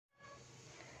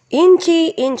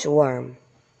Inchy Inchworm.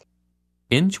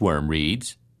 Inchworm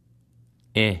reads,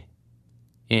 eh,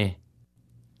 eh,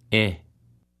 eh.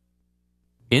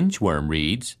 Inchworm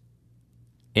reads,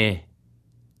 eh,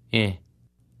 eh,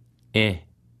 eh.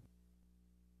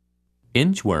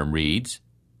 Inchworm reads,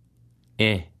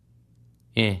 eh,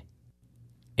 eh,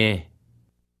 eh.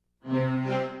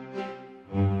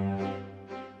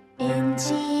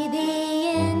 Inchy the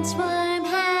inchworm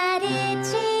had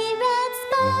itchy red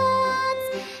spots.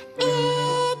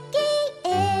 Icky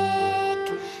ick,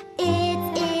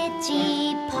 it's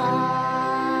itchy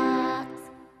pox.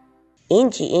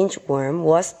 Inchy Inchworm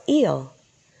was ill.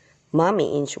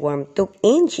 Mommy Inchworm took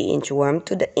Inchy Inchworm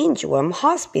to the Inchworm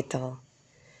hospital.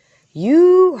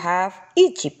 "You have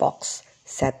itchy pox,"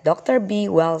 said Dr. B.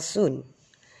 well soon.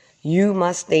 "You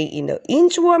must stay in the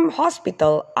Inchworm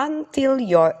hospital until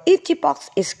your itchy pox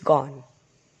is gone."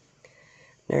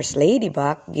 Nurse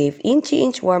Ladybug gave Inchy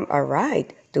Inchworm a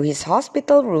ride to his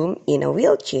hospital room in a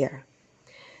wheelchair.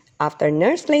 After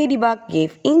Nurse Ladybug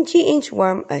gave Inchy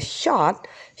Inchworm a shot,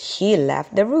 she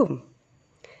left the room.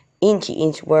 Inchy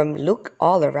Inchworm looked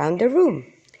all around the room.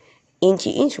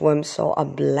 Inchy Inchworm saw a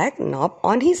black knob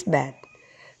on his bed.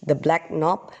 The black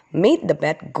knob made the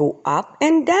bed go up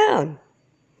and down.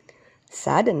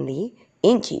 Suddenly,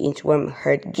 Inchy Inchworm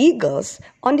heard giggles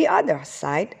on the other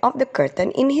side of the curtain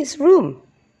in his room.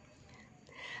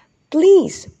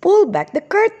 "Please pull back the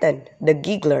curtain," the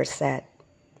giggler said.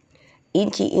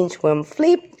 Inchy Inchworm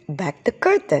flipped back the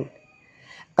curtain.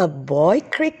 A boy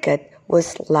cricket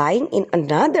was lying in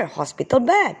another hospital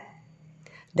bed.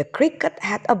 The cricket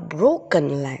had a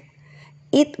broken leg.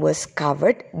 It was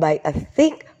covered by a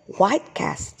thick white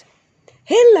cast.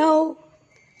 "Hello,"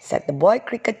 said the boy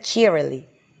cricket cheerily.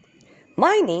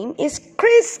 "My name is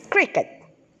Chris Cricket."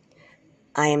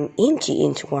 "I am Inchy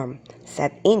Inchworm,"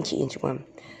 said Inchy Inchworm.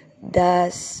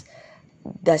 Does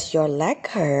your leg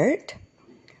hurt?"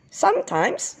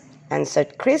 "Sometimes,"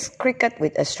 answered Chris Cricket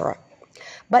with a shrug.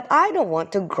 "But I don't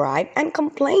want to gripe and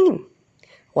complain.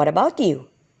 What about you?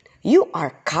 You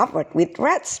are covered with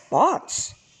red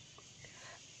spots."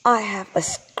 "I have a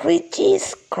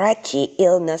scratchy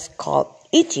illness called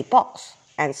itchy pox,"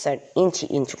 answered Inchy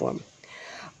Inchworm.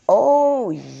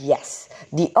 "Oh, yes,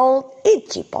 the old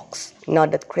itchy pox,"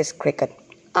 nodded Chris Cricket.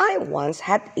 "I once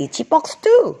had itchy pox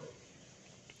too."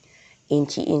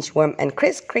 Inchy Inchworm and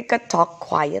Chris Cricket talked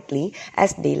quietly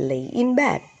as they lay in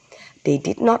bed. They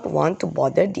did not want to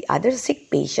bother the other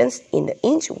sick patients in the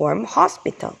Inchworm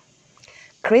hospital.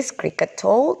 Chris Cricket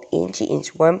told Inchy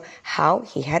Inchworm how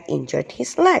he had injured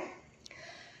his leg.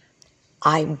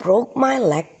 "I broke my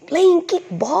leg playing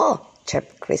kickball,"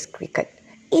 chirped Chris Cricket.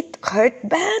 "It hurt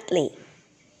badly."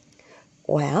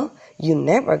 "Well, you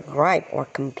never gripe or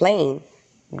complain,"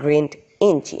 grinned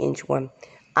Inchy Inchworm.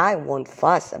 "I won't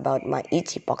fuss about my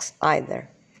itchy pox either."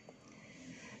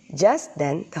 Just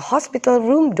then the hospital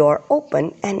room door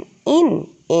opened and in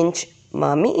inched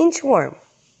Mommy Inchworm.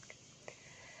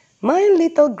 "My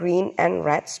little green and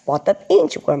red spotted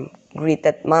inchworm,"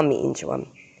 greeted Mommy Inchworm.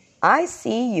 "I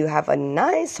see you have a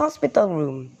nice hospital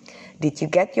room. Did you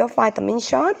get your vitamin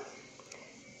shot?"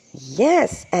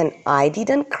 "Yes, and I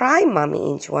didn't cry, Mommy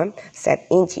Inchworm," said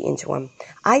Inchy Inchworm.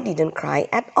 "I didn't cry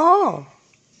at all."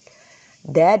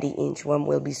 "Daddy Inchworm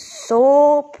will be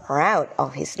so proud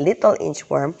of his little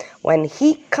inchworm when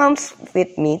he comes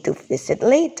with me to visit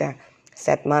later,"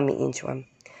 said Mommy Inchworm.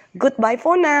 "Goodbye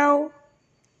for now."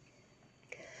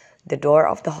 The door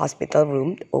of the hospital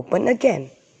room opened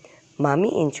again. Mommy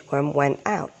Inchworm went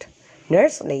out.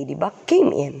 Nurse Ladybug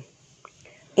came in.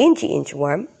 "Inchy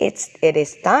Inchworm, it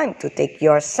is time to take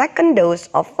your second dose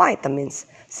of vitamins,"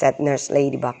 said Nurse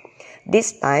Ladybug.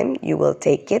 "This time you will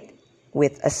take it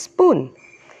with a spoon."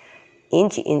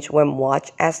 Inchy Inchworm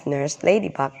watched as Nurse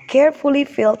Ladybug carefully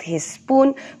filled his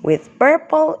spoon with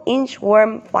purple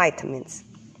inchworm vitamins.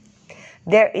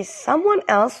 "There is someone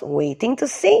else waiting to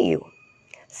see you,"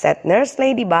 said Nurse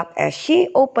Ladybug as she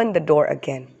opened the door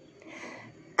again.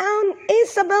 "Aunt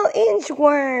Isabel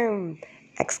Inchworm!"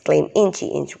 exclaimed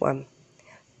Inchy Inchworm.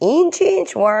 "Inchy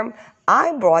Inchworm,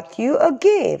 I brought you a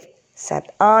gift,"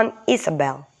 said Aunt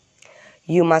Isabel.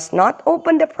 "You must not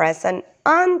open the present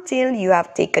until you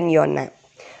have taken your nap.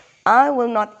 I will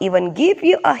not even give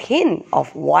you a hint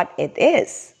of what it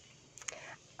is."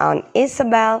 Aunt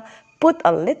Isabel put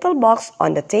a little box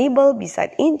on the table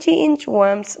beside Inchy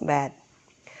Inchworm's bed.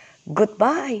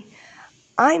 "Goodbye.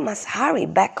 I must hurry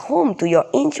back home to your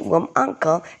inchworm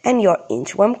uncle and your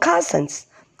inchworm cousins,"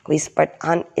 whispered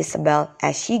Aunt Isabel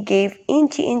as she gave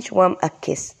Inchy Inchworm a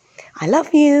kiss. "I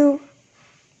love you."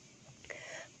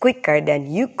 Quicker than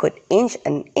you could inch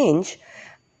an inch,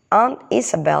 Aunt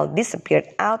Isabel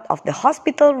disappeared out of the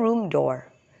hospital room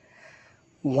door.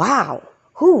 "Wow,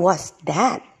 who was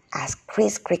that?" asked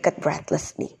Chris Cricket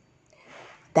breathlessly.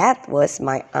 "That was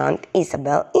my Aunt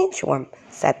Isabel Inchworm,"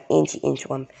 said Inchy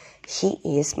Inchworm. "She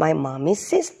is my mommy's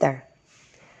sister."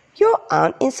 "Your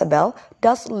Aunt Isabel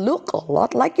does look a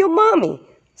lot like your mommy,"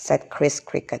 said Chris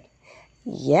Cricket.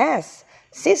 "Yes,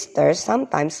 sisters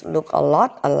sometimes look a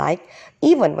lot alike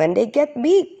even when they get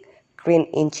big," grinned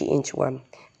Inchy Inchworm.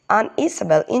 "Aunt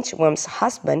Isabel Inchworm's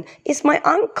husband is my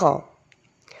uncle."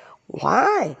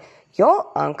 "Why,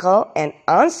 your uncle and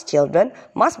aunt's children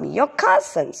must be your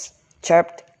cousins,"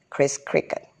 chirped Chris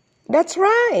Cricket. "That's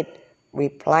right,"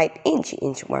 replied Inchy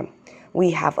Inchworm.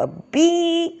 "We have a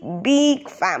big, big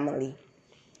family."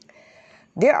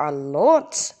 "There are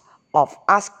lots of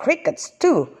us crickets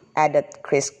too," added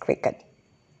Chris Cricket.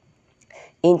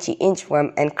 Inchy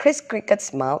Inchworm and Chris Cricket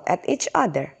smiled at each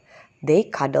other. They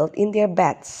cuddled in their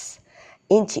beds.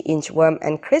 Inchy Inchworm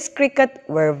and Chris Cricket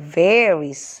were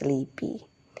very sleepy.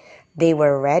 They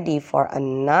were ready for a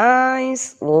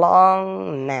nice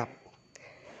long nap.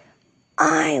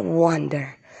 "I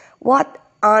wonder what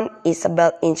Aunt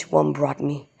Isabel Inchworm brought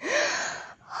me,"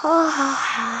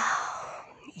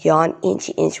 yawned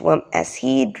Inchy Inchworm as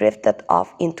he drifted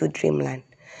off into dreamland.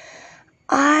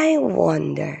 "I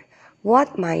wonder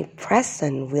what my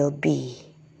present will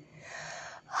be."